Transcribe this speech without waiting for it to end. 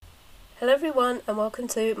Hello everyone and welcome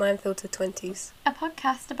to My Unfiltered 20s. A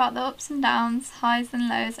podcast about the ups and downs, highs and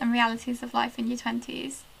lows and realities of life in your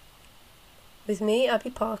 20s. With me,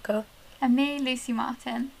 Abby Parker. And me, Lucy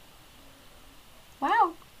Martin.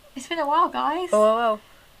 Wow, it's been a while, guys. Oh wow.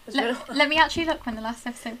 Let me actually look when the last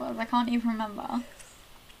episode was. I can't even remember.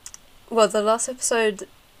 Well, the last episode,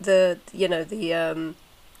 the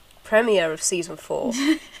premiere of season 4.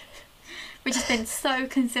 Which has been so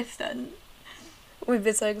consistent. We've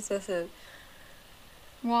been so consistent.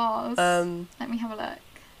 Was. Let me have a look.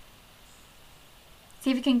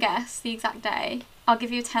 See if you can guess the exact day. I'll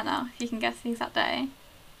give you a tenner if you can guess the exact day.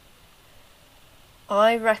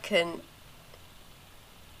 I reckon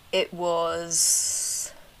it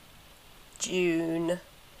was June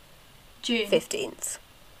 15th.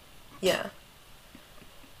 Yeah.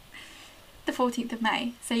 The 14th of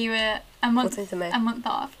May. So you were a month 14th of May. A month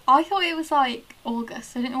off. I thought it was like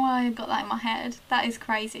August. I don't know why I got that in my head. That is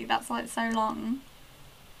crazy. That's like so long.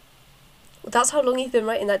 Well, that's how long you've been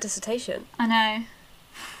writing that dissertation. I know.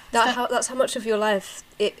 That's how much of your life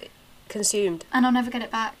it consumed. And I'll never get it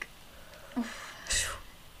back.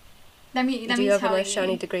 Let me Do you have a tell nice you.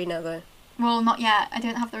 shiny degree now though? Well, not yet. I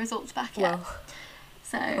don't have the results back yet. Well.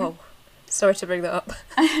 So. Oh, sorry to bring that up.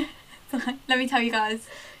 Let me tell you guys.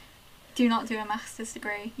 Do not do a master's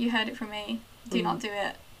degree. You heard it from me. Do not do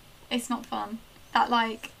it. It's not fun.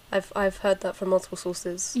 I've heard that from multiple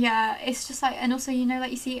sources. Yeah, it's just like, and also, you know,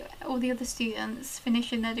 like you see all the other students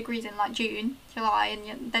finishing their degrees in like June, July,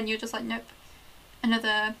 and then you're just like, nope,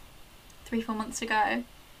 another 3-4 months to go.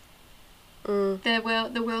 The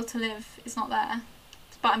will to live is not there.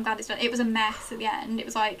 But I'm glad it's done. It was a mess at the end. It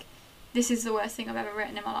was like, this is the worst thing I've ever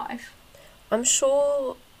written in my life. I'm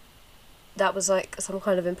sure that was like some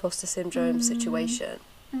kind of imposter syndrome situation.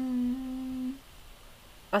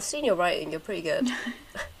 I've seen your writing, you're pretty good.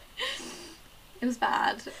 It was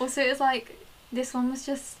bad. Also, it was like, this one was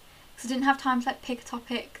just, because I didn't have time to like pick a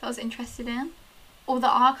topic that I was interested in. All the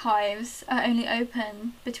archives are only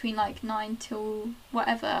open between like 9 till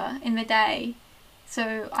whatever in the day.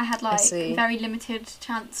 So I had like very limited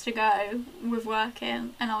chance to go with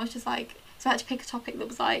working, and I was just like, so I had to pick a topic that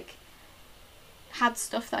was like, had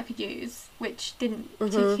stuff that I could use, which didn't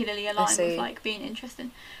particularly align with like being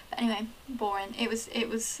interesting. But anyway, boring. It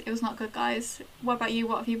was not good, guys. What about you?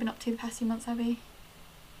 What have you been up to the past few months, Abby?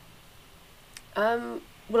 Well,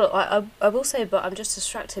 I will say, but I'm just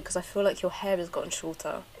distracted because I feel like your hair has gotten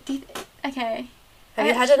shorter. Okay. Have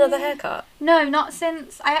you had another haircut? No, not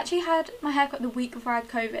since. I actually had my haircut the week before I had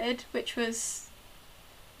COVID, which was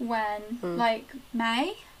when? Like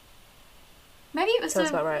May? Maybe it was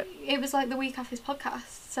Sounds about right. It was like the week after this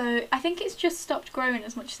podcast. So I think it's just stopped growing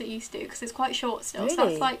as much as it used to because it's quite short still. Really? So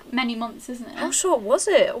that's like many months, isn't it? How short was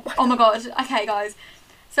it? Oh my god. Okay, guys.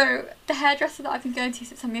 So the hairdresser that I've been going to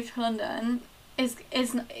since I moved to London is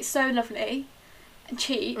so lovely and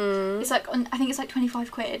cheap. It's like I think it's like 25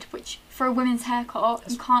 quid, which for a women's haircut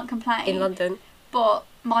you can't complain. In London. But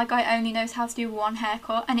my guy only knows how to do one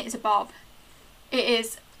haircut, and it is a bob. It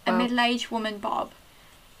is a middle-aged woman bob.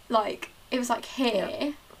 Like, it was like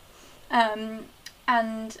here. Yeah.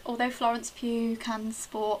 And although Florence Pugh can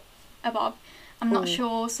sport a bob, I'm not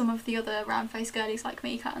sure some of the other round-faced girlies like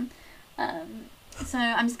me can. So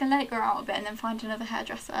I'm just going to let it grow out a bit and then find another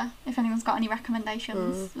hairdresser. If anyone's got any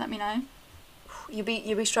recommendations, let me know. You'll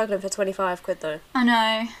be struggling for 25 quid though. I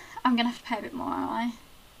know. I'm going to have to pay a bit more, aren't I?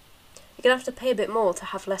 You're going to have to pay a bit more to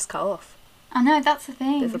have less cut off. I know, that's the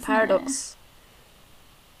thing. Bit of a paradox.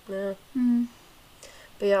 Yeah.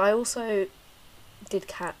 But yeah, I also did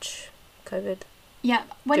catch COVID. Yeah.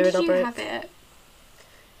 When did you have it?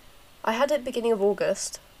 I had it beginning of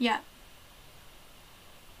August. Yeah.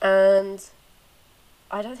 And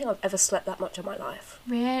I don't think I've ever slept that much in my life.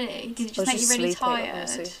 Really? Did it just make you really tired?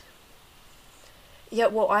 Honestly. Yeah,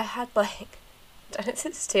 well, I had like, I don't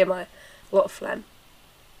think this is TMI, a lot of phlegm.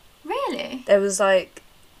 Really? There was like,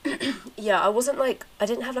 yeah, I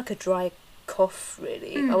didn't have like a dry cough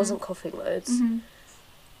really. I wasn't coughing loads.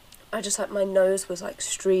 I just like, my nose was like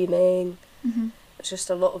streaming. It's just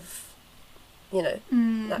a lot of, you know,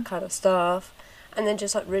 that kind of stuff. And then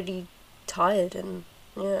just like really tired and,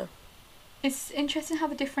 yeah. It's interesting how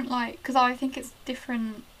the different, like, because I think it's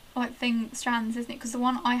different, like, strands, isn't it? Because the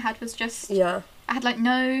one I had was just, I had, like,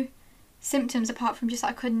 no symptoms apart from just,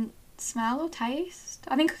 like, I couldn't smell or taste.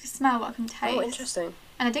 I think I could smell, but I couldn't taste. Oh, interesting.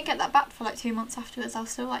 And I didn't get that back for, like, 2 months afterwards. I was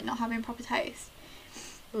still, like, not having proper taste.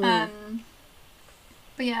 But,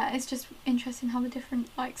 yeah, it's just interesting how the different,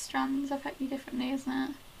 like, strands affect you differently, isn't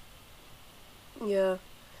it? Yeah.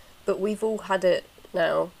 But we've all had it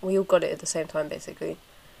now. We all got it at the same time, basically.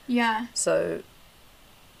 Yeah. So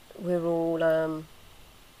we're all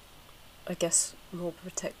I guess, more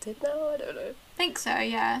protected now. I don't know. Think so,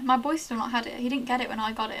 yeah. My boy's still not had it. He didn't get it when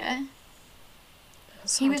I got it.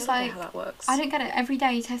 So He I was don't know like, how that works. I don't get it. Every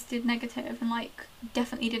day he tested negative and like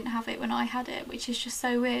definitely didn't have it when I had it, which is just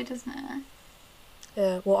so weird, isn't it?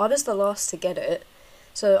 Yeah, well, I was the last to get it,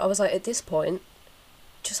 so I was like, at this point,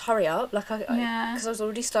 just hurry up. Like, Yeah. because I was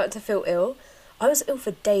already starting to feel ill. I was ill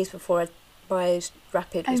for days before my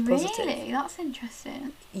rapid was positive. Really? That's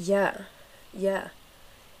interesting. Yeah, yeah.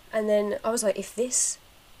 And then I was like,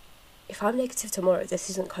 if I'm negative tomorrow, this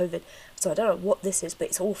isn't COVID. So I don't know what this is, but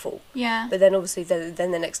it's awful. Yeah. But then obviously, then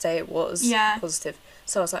the next day it was Yeah. positive.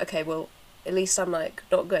 So I was like, okay, well, at least I'm like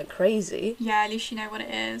not going crazy. Yeah, at least you know what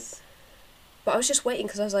it is. But I was just waiting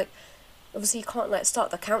because I was like, obviously you can't like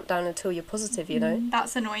start the countdown until you're positive, you know.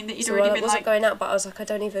 That's annoying that you'd So already I been wasn't like. going out, but I was like, I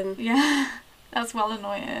don't even. Yeah, that's well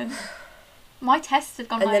annoying. My test had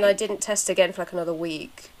gone And like. then I didn't test again for like another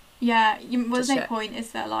week. Yeah, there's Just no check. point,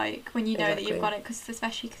 is there? Like when you know that Exactly. you've got it,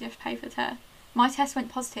 especially because you have to pay for the test. My test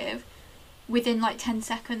went positive within like 10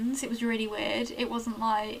 seconds. It was really weird. It wasn't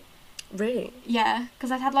like. Really? Yeah,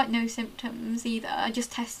 because I'd had like no symptoms either. I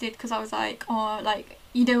just tested because I was like, oh, like,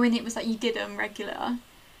 you know, when it was like you did them regular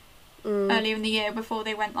earlier in the year before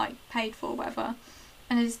they went like paid for, whatever.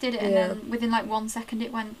 And I just did it, and then within like 1 second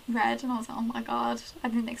it went red, and I was like, oh my god, I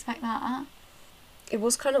didn't expect that. It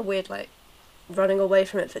was kind of weird, like running away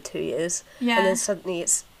from it for 2 years, Yeah. and then suddenly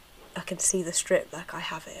I can see the strip, like I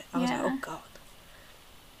have it. I was like, Yeah. oh god.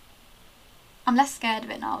 I'm less scared of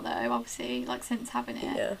it now, though. Obviously, like since having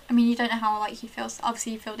it. Yeah. I mean, you don't know how like you feel.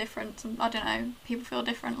 Obviously, you feel different. I don't know. People feel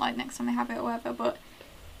different like next time they have it or whatever. But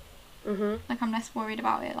like I'm less worried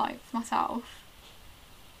about it like for myself.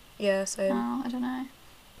 Yeah. So. I don't know.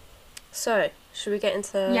 So should we get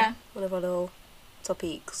into Yeah. one of our little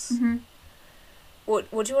topics? Mhm. What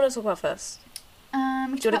do you want to talk about first? Do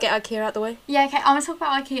you want to get IKEA out the way? Yeah. Okay. I'm gonna talk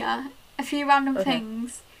about IKEA. A few random Okay.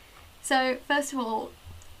 things. So first of all,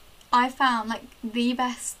 I found like the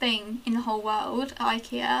best thing in the whole world at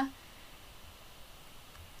IKEA.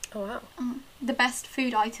 Oh wow. The best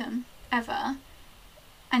food item ever.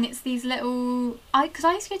 And it's these little... Because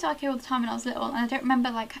I used to go to IKEA all the time when I was little, and I don't remember,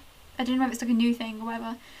 like... I don't know if it's like a new thing or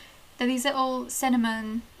whatever. They're these little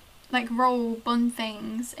cinnamon, like, roll bun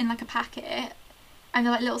things in, like, a packet. And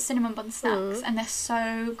they're, like, little cinnamon bun snacks, and they're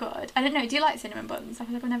so good. I don't know, do you like cinnamon buns? I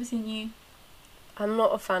feel like I've never seen you... I'm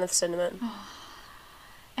not a fan of cinnamon.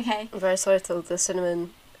 Okay. I'm very sorry to all the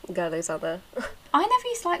cinnamon girlies out there. I never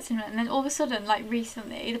used to like cinnamon, and then all of a sudden, like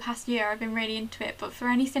recently, the past year, I've been really into it. But for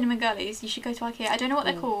any cinnamon girlies, you should go to IKEA. I don't know what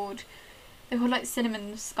they're called. They're called like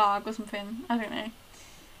cinnamon skarg or something. I don't know.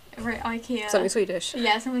 Over at IKEA. Something Swedish.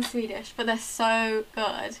 Yeah, something Swedish, but they're so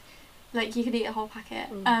good. Like you could eat a whole packet.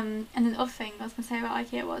 And then the other thing I was gonna say about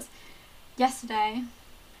IKEA was, yesterday,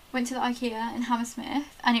 went to the IKEA in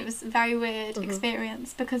Hammersmith, and it was a very weird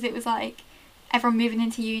experience because it was like everyone moving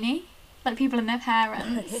into uni, like people and their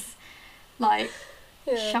parents. Like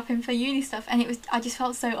shopping for uni stuff, and I just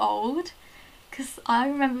felt so old because I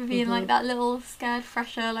remember being like that little scared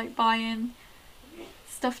fresher, like buying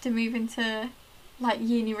stuff to move into like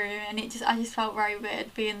uni room, and I just felt very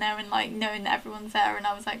weird being there and like knowing that everyone's there, and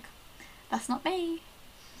I was like, that's not me.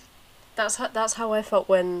 That's how I felt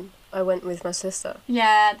when I went with my sister.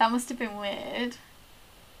 Yeah, that must have been weird.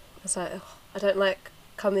 I was like, oh, I don't like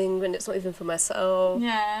coming when it's not even for myself.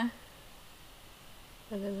 Yeah.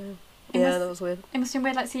 I don't know. Yeah, that was weird. It must have been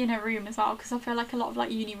weird, like, seeing a room as well, because I feel like a lot of,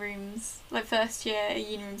 like, uni rooms, like, first year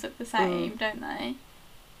uni rooms look the same, don't they?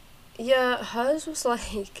 Yeah, hers was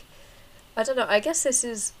like, I don't know, I guess this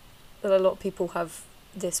is, that a lot of people have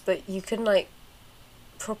this, but you can, like,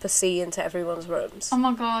 proper see into everyone's rooms. Oh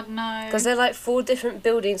my god, no. Because they're, like, 4 different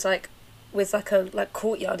buildings, like, with, like, a, like,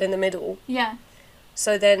 courtyard in the middle. Yeah.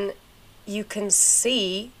 So then you can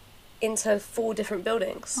see into 4 different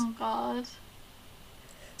buildings. Oh god.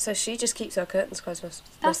 So she just keeps her curtains closed most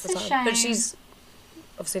That's of the a time. But shame. she's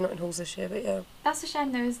obviously not in halls this year, but yeah. That's a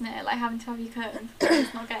shame though, isn't it? Like having to have your curtains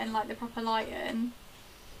closed, not getting like the proper light in.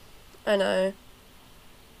 I know.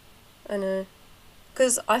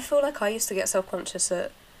 Because I feel like I used to get self-conscious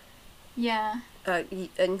Yeah.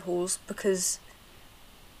 in halls because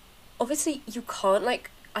obviously you can't, like,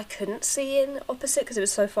 I couldn't see in opposite because it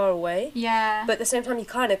was so far away. Yeah. But at the same time you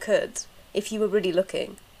kind of could if you were really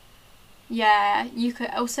looking. Yeah, you could.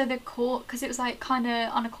 Also the court, because it was like kind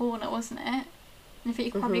of on a corner, wasn't it? And I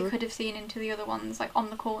think you probably could have seen into the other ones, like on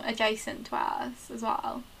the corner, adjacent to ours as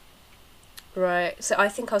well. Right. So I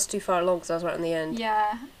think I was too far along because I was right on the end.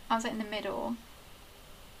 Yeah, I was like in the middle.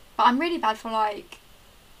 But I'm really bad for like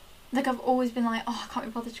I've always been like, oh, I can't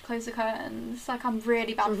be bothered to close the curtains. Like I'm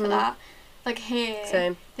really bad for that. Like here,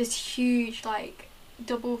 Same. there's huge like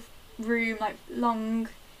double room, like long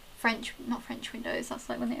not French windows, that's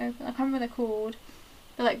like when they open, I can't remember what they're called.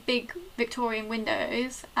 They're like big Victorian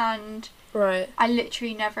windows, and right. I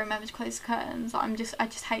literally never remember to close the curtains. I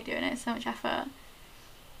just hate doing it, it's so much effort.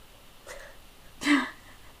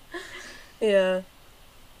 Yeah.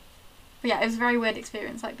 But yeah, it was a very weird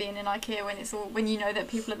experience, like being in IKEA when you know that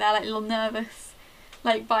people are there, like a little nervous,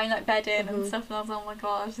 like buying like bedding and stuff, and I was like, oh my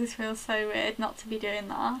gosh, this feels so weird not to be doing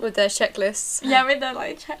that. With their checklists. Yeah, with their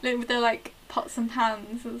like checklist, with their like pots and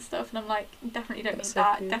pans and stuff, and I'm like, definitely don't need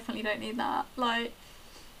that, cute. Definitely don't need that. Like,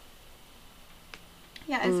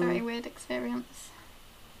 yeah, it's a very weird experience.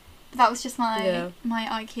 But that was just my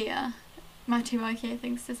IKEA, my 2 IKEA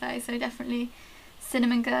things to say. So definitely,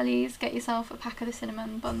 cinnamon girlies, get yourself a pack of the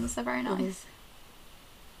cinnamon buns. They're very nice.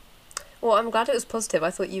 Well, I'm glad it was positive.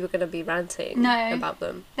 I thought you were going to be ranting about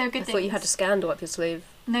them. They're good things. I thought you had a scandal up your sleeve.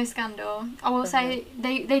 No scandal. I will say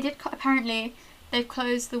they did apparently. They've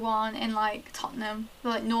closed the one in like Tottenham,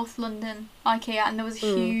 like North London IKEA, and there was a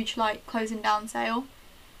huge like closing down sale,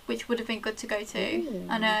 which would have been good to go to. Ooh.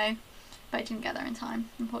 I know, but I didn't get there in time,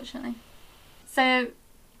 unfortunately. So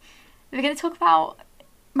we're going to talk about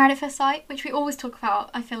Married at First Sight, which we always talk about,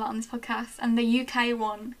 I feel like, on this podcast, and the UK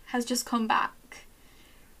one has just come back.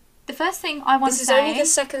 The first thing I want to say... This is only the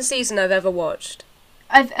second season I've ever watched.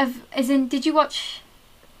 Did you watch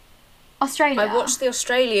Australia? I watched the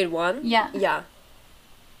Australian one. Yeah. Yeah.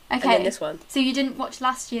 Okay. And then this one. So you didn't watch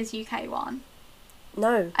last year's UK one?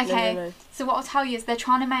 No. Okay. No. So what I'll tell you is I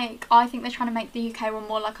think they're trying to make the UK one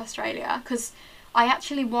more like Australia, because I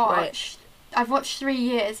actually watched... Right. I've watched 3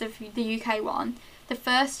 years of the UK one. The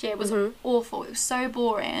first year was awful. It was so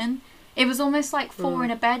boring. It was almost like Four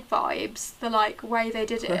in a Bed vibes, the like way they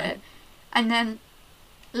did it. And then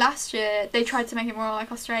last year they tried to make it more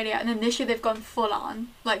like Australia, and then this year they've gone full on,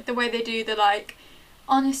 like the way they do the like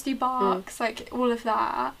honesty box, like all of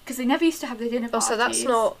that, because they never used to have the dinner parties. Oh, so that's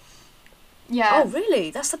not... Yeah. Oh,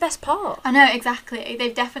 really? That's the best part. I know, exactly.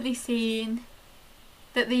 They've definitely seen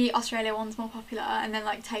that the Australia one's more popular, and then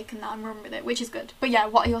like taken that and run with it, which is good. But yeah,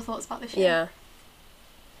 what are your thoughts about this year? Yeah.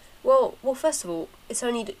 Well, first of all, it's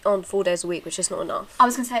only on 4 days a week, which is not enough. I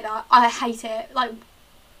was going to say that. I hate it. Like,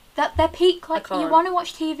 that their peak, like, you want to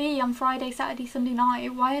watch TV on Friday, Saturday, Sunday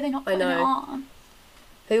night. Why are they not putting it on?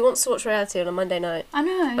 Who wants to watch reality on a Monday night? I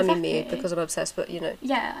know, exactly. I mean, me, because I'm obsessed, but, you know.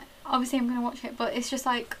 Yeah, obviously I'm going to watch it, but it's just,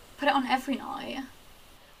 like, put it on every night.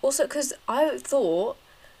 Also, because I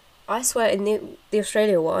swear, in the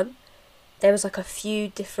Australia one, there was, like, a few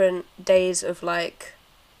different days of, like,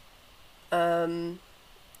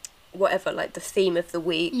 whatever, like the theme of the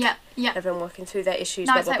week. Yeah. Everyone working through their issues,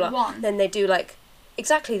 no, blah, it's blah, like blah. one. Then they do like...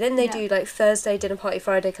 Exactly, then they do like Thursday dinner party,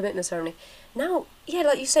 Friday commitment ceremony. Now, yeah,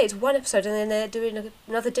 like you say, it's one episode and then they're doing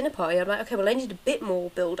another dinner party. I'm like, okay, well, I need a bit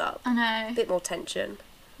more build-up. I know. A bit more tension.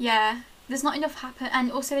 Yeah. There's not enough happen, and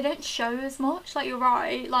also they don't show as much, like, you're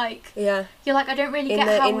right, like... Yeah. You're like, I don't really get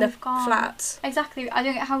how we've gone... In the flats. Exactly, I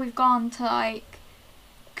don't get how we've gone to, like...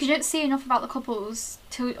 Because you don't see enough about the couples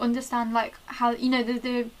to understand, like, how, you know,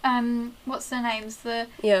 the what's their names?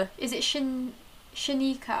 Yeah. Is it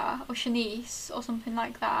Shanika or Shanice or something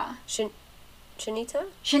like that? Shanita?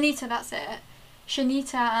 Shanita, that's it.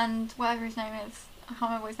 Shanita and whatever his name is. I can't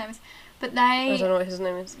remember what his name is. But I don't know what his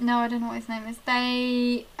name is. No, I don't know what his name is.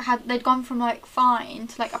 They'd gone from, like, fine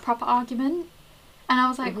to, like, a proper argument. And I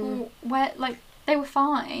was like, well, where, like, they were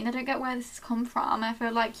fine. I don't get where this has come from. I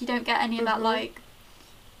feel like you don't get any of that, like...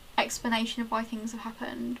 explanation of why things have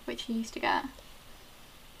happened, which you used to get.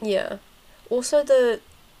 Yeah. Also, the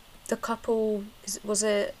couple, was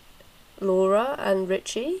it Laura and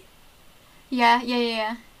Richie?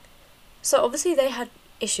 Yeah. So obviously they had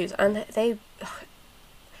issues, and they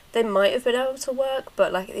might have been able to work,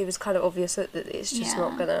 but like it was kind of obvious that it's just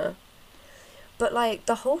not gonna. But like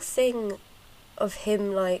the whole thing of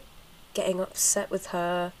him like getting upset with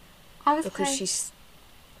her because she's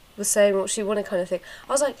was saying what she wanted, kind of thing.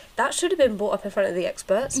 I was like, that should have been brought up in front of the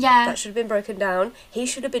experts. Yeah. That should have been broken down. He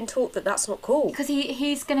should have been taught that that's not cool. Because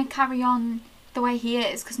he's going to carry on the way he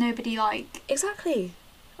is, because nobody, like... Exactly.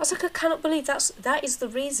 I was like, I cannot believe that is the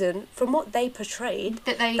reason, from what they portrayed,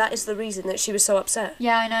 that is the reason that she was so upset.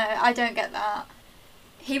 Yeah, I know. I don't get that.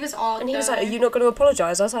 He was odd, and he was like, are you not going to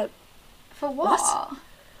apologise? I was like... For what?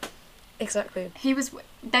 Exactly.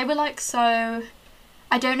 They were, like, so...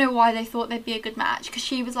 I don't know why they thought they'd be a good match, because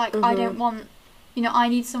she was like, I don't want, you know, I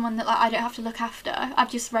need someone that, like, I don't have to look after.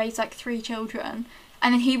 I've just raised, like, 3 children.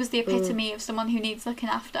 And then he was the epitome of someone who needs looking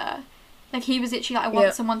after. Like, he was literally like, I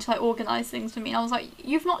want someone to, like, organise things for me. And I was like,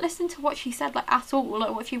 you've not listened to what she said, like, at all,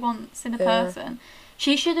 like, what she wants in a person.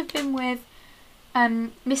 She should have been with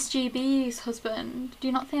Miss GB's husband, do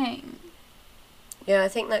you not think? Yeah, I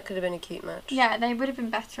think that could have been a cute match. Yeah, they would have been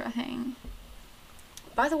better, I think.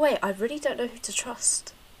 By the way, I really don't know who to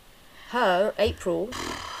trust. Her, April,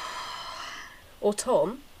 or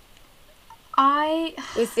Tom.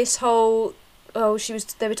 With this whole,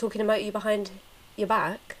 they were talking about you behind your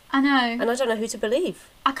back. I know. And I don't know who to believe.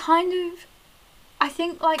 I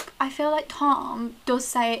feel like Tom does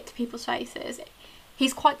say it to people's faces.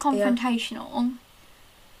 He's quite confrontational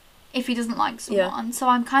if he doesn't like someone. Yeah. So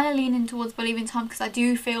I'm kind of leaning towards believing Tom, because I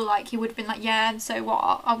do feel like he would have been like, yeah, and so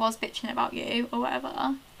what? I was bitching about you, or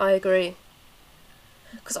whatever. I agree.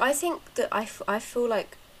 Because I think that I feel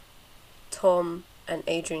like Tom and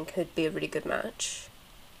Adrian could be a really good match.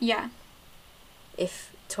 Yeah.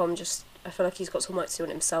 If Tom I feel like he's got some work to do on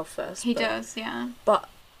himself first. He does, yeah. But,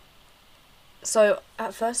 so,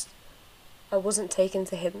 at first, I wasn't taken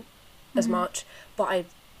to him as much, but I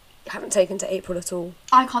haven't taken to April at all.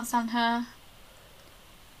 I can't stand her.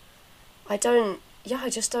 I don't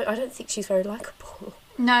think she's very likeable.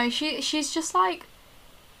 No, she's just like,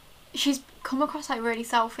 she's come across like really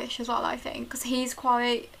selfish as well, I think, because he's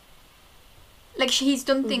quite, like, he's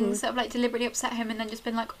done things that have like deliberately upset him and then just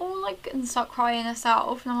been like, oh, like, and start crying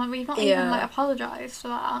herself, and I'm like, well, you've not even like apologised for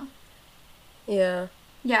that. Yeah.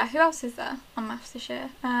 Yeah, who else is there on Maths this year?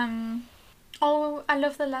 I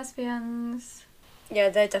love the lesbians. Yeah,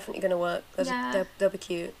 they're definitely going to work. They'll be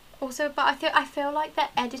cute. Also, but I feel like they're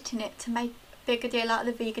editing it to make a bigger deal out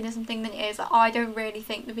of the veganism thing than it is. Like, I don't really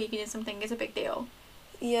think the veganism thing is a big deal.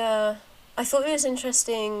 Yeah. I thought it was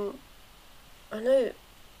interesting. I know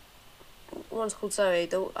one's called Zoe.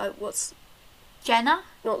 What's... Jenna?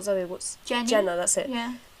 Not Zoe, what's... Jenny? Jenna, that's it.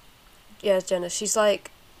 Yeah. Yeah, Jenna. She's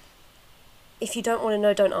like, if you don't want to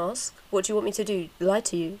know, don't ask. What do you want me to do? Lie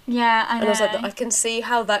to you? Yeah, I know. And I was like, I can see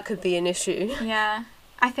how that could be an issue. Yeah.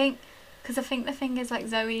 I think the thing is, like,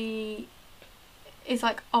 Zoe is,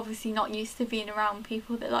 like, obviously not used to being around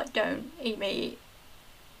people that, like, don't eat meat.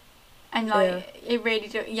 And, like, it really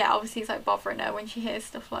obviously it's, like, bothering her when she hears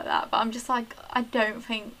stuff like that. But I'm just, like, I don't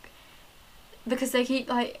think... Because they keep,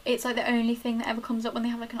 like, it's, like, the only thing that ever comes up when they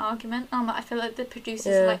have, like, an argument. And I'm like, I feel like the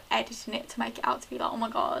producers are, like, editing it to make it out to be, like, oh, my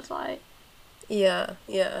God, like... Yeah.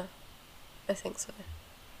 I think so.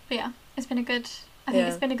 But, yeah, it's been a good... I think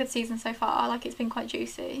it's been a good season so far. Like, it's been quite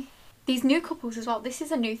juicy. These new couples as well. This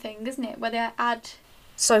is a new thing, isn't it? Where they add...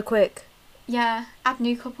 So quick. Yeah, add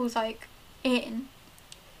new couples, like, in...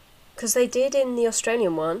 Because they did in the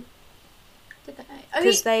Australian one. Did they?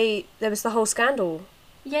 Because there was the whole scandal.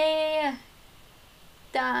 Yeah.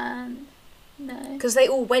 Dan. No. Because they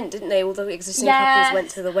all went, didn't they? All the existing couples went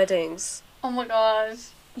to the weddings. Oh my god.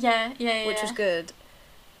 Yeah. Which was good.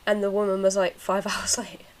 And the woman was like 5 hours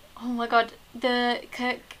late. Oh my god.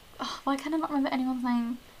 Why can I not remember anyone's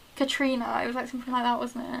name? Katrina. It was like something like that,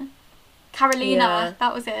 wasn't it? Carolina. Yeah.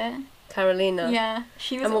 That was it. Carolina. Yeah,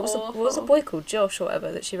 she was awful. What was the boy called? Josh or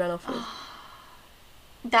whatever that she ran off with?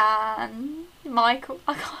 Dan. Michael.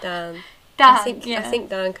 Dan. I think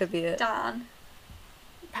Dan could be it. Dan.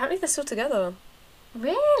 Apparently they're still together.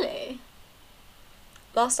 Really?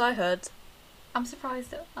 Last I heard. I'm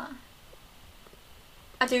surprised at that.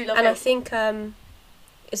 I do love it. And I think,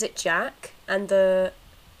 is it Jack and the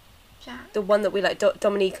one that we like,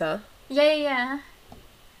 Dominica? Yeah.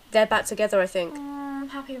 They're back together, I think. I'm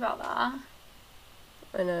happy about that.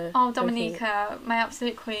 I know. Oh, Dominica, my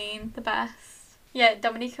absolute queen, the best. Yeah,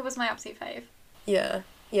 Dominica was my absolute fave. Yeah,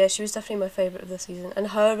 she was definitely my favourite of the season. And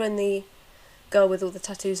her and the girl with all the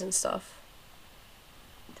tattoos and stuff.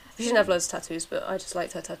 She didn't have loads of tattoos, but I just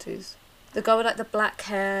liked her tattoos. The girl with like the black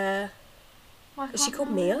hair. Is she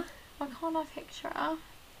called Mia? Why can't I picture her?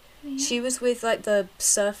 Mia? She was with like the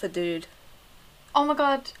surfer dude. Oh my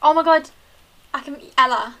god.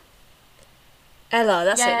 Ella.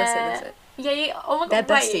 That's it. Yeah. Oh my god. They're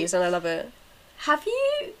besties and I love it.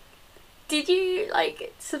 Did you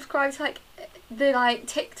like subscribe to like the like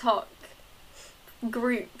TikTok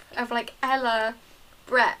group of like Ella,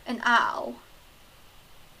 Brett and Al?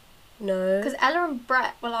 No. Because Ella and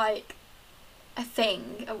Brett were like a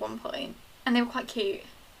thing at one point and they were quite cute.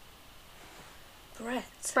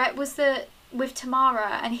 Brett was with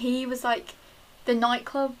Tamara and he was like the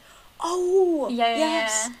nightclub. Oh, yeah.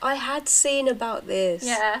 Yes. I had seen about this.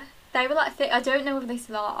 Yeah. They were like, I don't know if they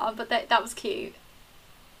still are, but that was cute.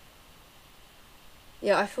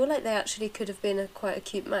 Yeah, I feel like they actually could have been quite a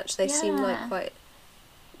cute match. They seem like quite,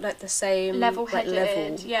 like the same... Level-headed,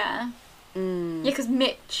 level. Yeah. Mm. Yeah, because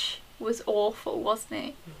Mitch was awful, wasn't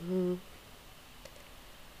he? Mm-hmm.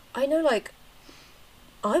 I know, like,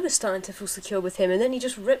 I was starting to feel secure with him, and then he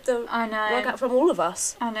just ripped the rug out from all of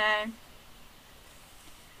us. I know.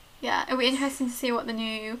 Yeah, it'll be interesting to see what the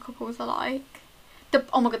new couples are like. The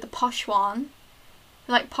posh one.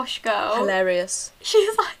 like posh girl. Hilarious.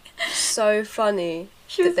 She's like So funny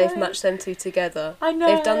that they've matched them two together. I know.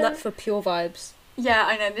 They've done that for pure vibes. Yeah,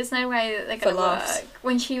 I know. There's no way that they're gonna laughs. work.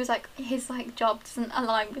 When she was like, his like job doesn't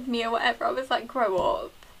align with me or whatever, I was like, grow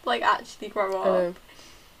up. Like, actually grow up. I know.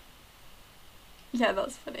 Yeah,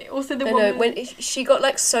 that's funny. Also, the I woman. know, when she got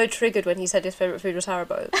like so triggered when he said his favourite food was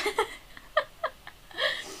Haribo.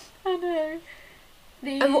 I know.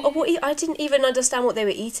 And I didn't even understand what they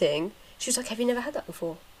were eating. She was like, "Have you never had that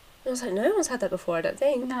before?" And I was like, "No one's had that before, I don't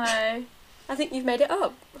think." No. I think you've made it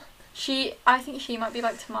up. I think she might be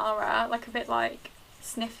like Tamara, like a bit like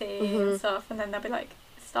sniffy and stuff, and then they'll be like,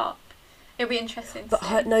 stop. It'll be interesting to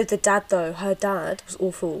see. The dad though, her dad was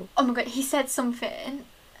awful. Oh my god, he said something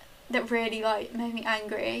that really like made me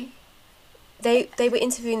angry. They were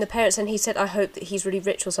interviewing the parents and he said, "I hope that he's really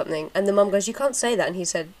rich or something." And the mum goes, "You can't say that." And he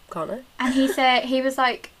said, "Can't I?" And he said, he was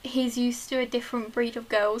like, he's used to a different breed of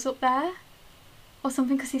girls up there. Or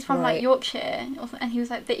something, because he's from like Yorkshire. And he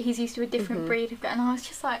was like, that he's used to a different breed of girls. And I was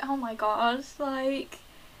just like, oh my god, like...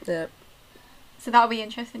 Yeah. So that'll be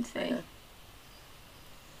interesting to see. Yeah.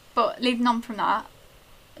 But leaving on from that,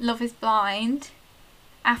 Love is Blind,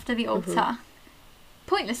 after the altar.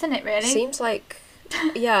 Pointless, isn't it, really? Seems like...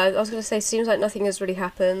 Yeah, I was going to say, seems like nothing has really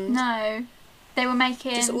happened. No. They were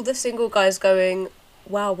making... Just all the single guys going,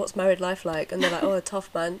 "Wow, what's married life like?" And they're like, "Oh,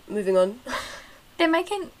 tough, man. Moving on." They're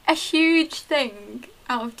making a huge thing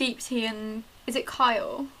out of Deepti and... Is it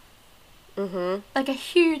Kyle? Like, a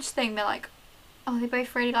huge thing. They're like, oh, they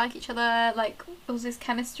both really like each other. Like, there was this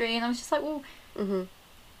chemistry. And I was just like, well...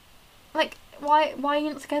 Like, why are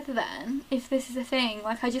you not together then, if this is a thing?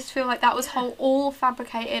 Like, I just feel like that was all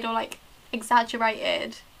fabricated or, like,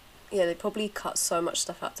 exaggerated. Yeah, they probably cut so much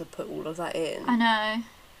stuff out to put all of that in. I know.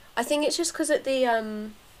 I think it's just because at the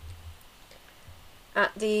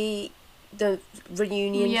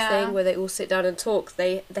reunion thing where they all sit down and talk,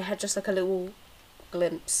 they had just like a little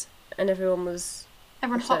glimpse and everyone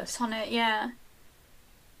hopped on it. Yeah,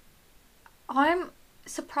 I'm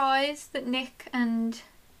surprised that Nick and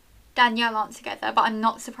Danielle aren't together, but I'm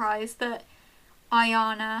not surprised that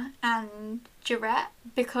Ayana and Jarrett,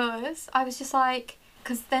 because I was just like,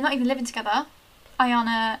 because they're not even living together,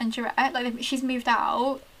 Ayana and Jarrett, like she's moved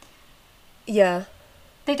out. Yeah,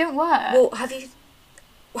 they don't work. Well, have you...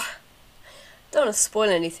 Don't want to spoil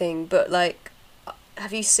anything, but like,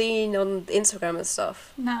 have you seen on Instagram and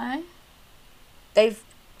stuff? No.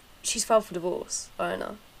 She's filed for divorce,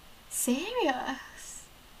 Ayana. Serious?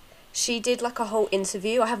 She did like a whole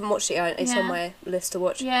interview. I haven't watched it yet. It's on my list to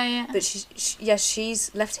watch. Yeah. But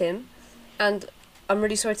she's left him, and I'm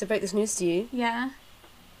really sorry to break this news to you. Yeah.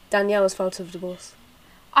 Danielle has filed for divorce.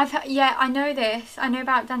 I know this. I know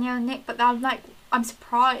about Danielle and Nick, but I'm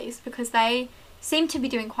surprised because they seem to be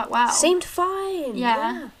doing quite well. Seemed fine.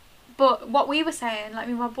 Yeah. But what we were saying, like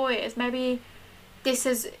with my boy, is maybe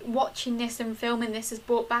watching this and filming this has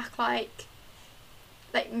brought back like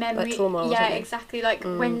memory. Like trauma. Yeah, exactly. Like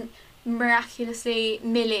when miraculously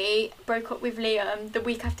Millie broke up with Liam the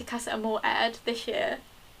week after Casa Amor aired this year.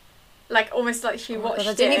 Like almost like she watched it.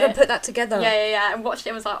 I didn't even put that together. Yeah, and watched it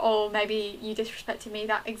and was like, oh, maybe you disrespected me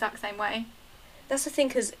that exact same way. That's the thing,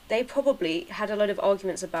 because they probably had a lot of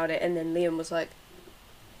arguments about it, and then Liam was like,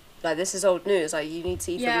 this is old news, like, you need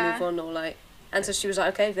to either move on or, like... And so she was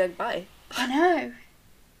like, okay, then bye. I know.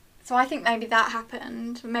 So I think maybe that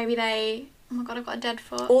happened. Maybe they... Oh my god, I've got a dead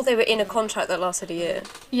foot. Or they were in a contract that lasted a year.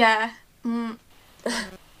 Yeah.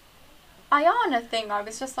 Ayana thing, I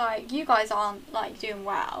was just like, you guys aren't, like, doing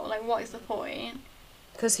well. Like, what is the point?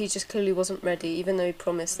 Because he just clearly wasn't ready, even though he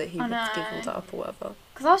promised that he would give all that up or whatever.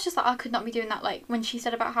 Because I was just like, I could not be doing that. Like, when she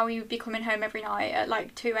said about how he would be coming home every night at,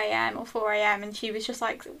 like, 2 a.m. or 4 a.m. and she was just,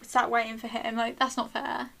 like, sat waiting for him. Like, that's not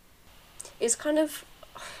fair. It's kind of...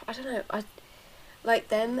 I don't know. Like,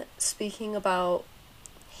 them speaking about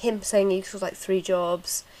him saying he was, like, 3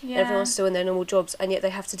 jobs. Yeah. And everyone's still in their normal jobs. And yet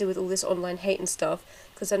they have to deal with all this online hate and stuff.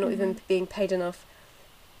 Because they're not even being paid enough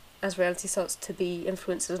as reality starts to be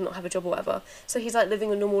influencers and not have a job or whatever. So he's like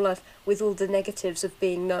living a normal life with all the negatives of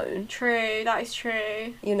being known. True, that is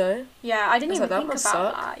true. You know? Yeah, I didn't even think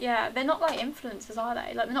about that. Yeah, they're not like influencers, are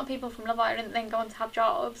they? Like, they're not people from Love Island that then go on to have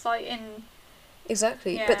jobs, like in...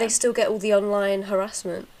 Exactly, but they still get all the online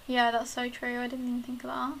harassment. Yeah, that's so true. I didn't even think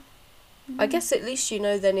of that. I guess at least you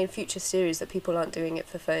know then in future series that people aren't doing it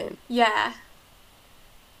for fame. Yeah.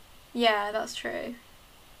 Yeah, that's true.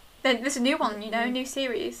 Then there's a new one, new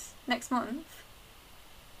series next month.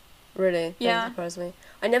 Really? Yeah. That surprised me.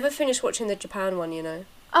 I never finished watching the Japan one,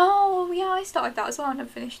 Oh, yeah, I started that as well. I never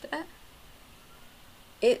finished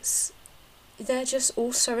it. They're just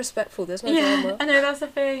all so respectful. There's no drama. I know, that's the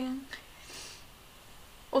thing.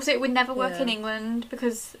 Also, it would never work in Yeah. England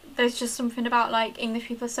because there's just something about, like, English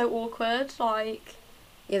people are so awkward. Like,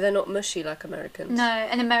 Yeah, they're not mushy like Americans. no,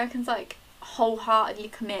 and Americans, like, wholeheartedly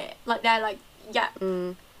commit. Like, they're like, yeah,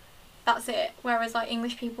 Mm. that's it. Whereas, like,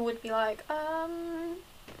 English people would be like,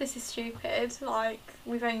 this is stupid. Like,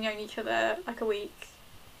 we've only known each other, like, a week.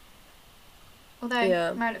 Although,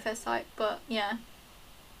 Yeah. married at first sight, but, yeah.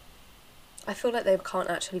 I feel like they can't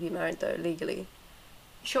actually be married though, legally.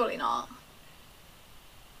 Surely not.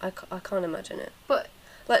 I can't imagine it. But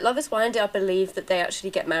Like Love is Blind, I believe that they actually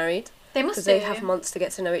get married they must because do. they have months to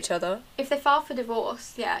get to know each other. If they file for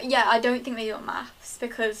divorce, yeah. Yeah, I don't think they do it on maths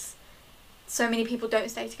because so many people don't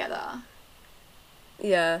stay together.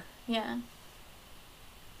 Yeah. Yeah.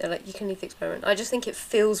 They're like, you can leave the experiment. I just think it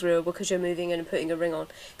feels real because you're moving in and putting a ring on.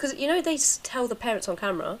 Because, you know, they tell the parents on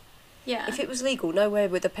camera. Yeah. If it was legal, no way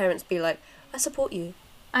would the parents be like, I support you.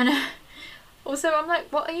 I know. Also, I'm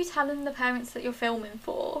like, what are you telling the parents that you're filming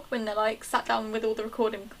for when they're, like, sat down with all the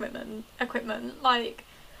recording equipment? Like...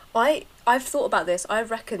 I've thought about this. I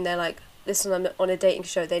reckon they're like, listen, I'm on a dating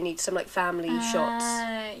show. They need some, like, family shots.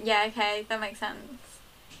 Yeah, okay. That makes sense.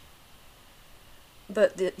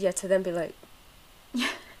 But, to them be like,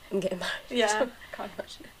 I'm getting married. Yeah. I can't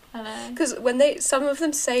imagine it. I know. Because when some of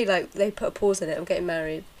them say, like, they put a pause in it, I'm getting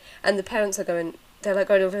married, and the parents are going, they're, like,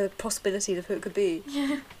 going over the possibilities of who it could be.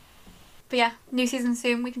 But yeah, new season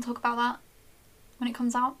soon. We can talk about that when it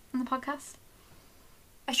comes out on the podcast.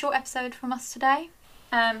 A short episode from us today.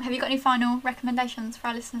 Have you got any final recommendations for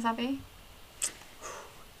our listeners, Abby?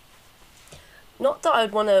 Not that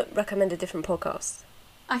I'd want to recommend a different podcast,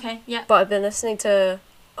 Okay, yeah. but I've been listening to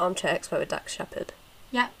Armchair Expert with Dax Shepard.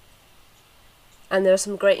 Yeah. And there are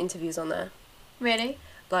some great interviews on there. Really?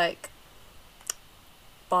 Like,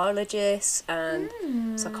 biologists and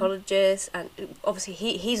psychologists, and obviously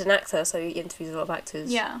he's an actor, so he interviews a lot of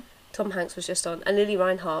actors. Yeah. Tom Hanks was just on, and Lily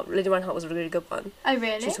Reinhart was a really good one. Oh, She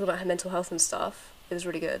really? was talking about her mental health and stuff. It was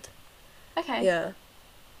really good. Okay. Yeah.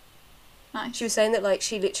 Nice. She was saying that, like,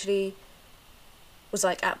 she literally was,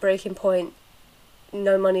 like, at breaking point,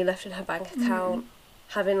 no money left in her bank account,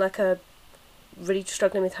 having, like, really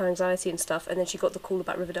struggling with her anxiety and stuff, and then she got the call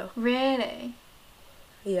about Riverdale. Really?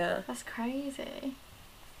 Yeah. That's crazy.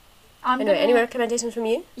 Anyway, any recommendations from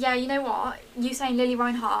you? Yeah, you know what? You saying Lily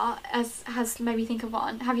Reinhart has made me think of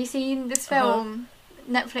one. Have you seen this film,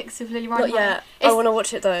 Netflix, of Lily Reinhart? Not yet. I want to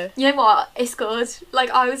watch it though. You know what? It's good. Like,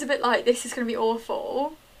 I was a bit like, this is going to be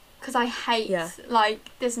awful. Because I hate, like,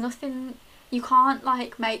 there's nothing... You can't,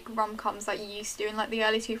 like, make rom-coms like you used to in, like, the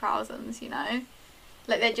early 2000s, you know?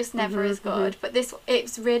 Like, they're just never as good. But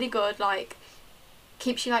it's really good, like,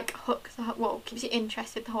 keeps you, like, hooked, keeps you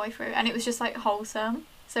interested the whole way through. And it was just, like, wholesome.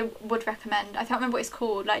 So, would recommend. I can't remember what it's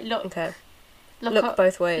called. Like, look. Okay. Look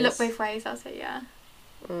Both Ways. Look Both Ways, that's it, yeah.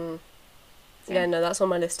 Mm. Yeah, no, that's on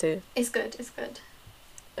my list too. It's good, it's good.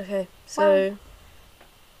 Okay, so... Well,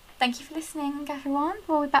 thank you for listening, everyone.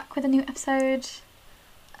 We'll be back with a new episode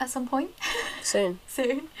at some point. Soon.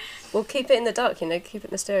 Soon. We'll keep it in the dark, you know, keep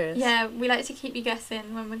it mysterious. Yeah, we like to keep you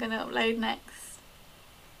guessing when we're going to upload next.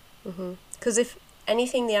 Because if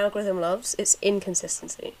anything the algorithm loves, it's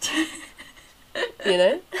inconsistency. You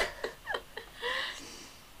know?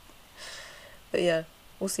 But yeah,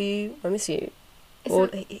 we'll see you when we see you.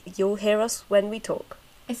 You'll hear us when we talk.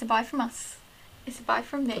 It's a bye from us. It's a bye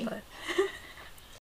from me. Bye-bye.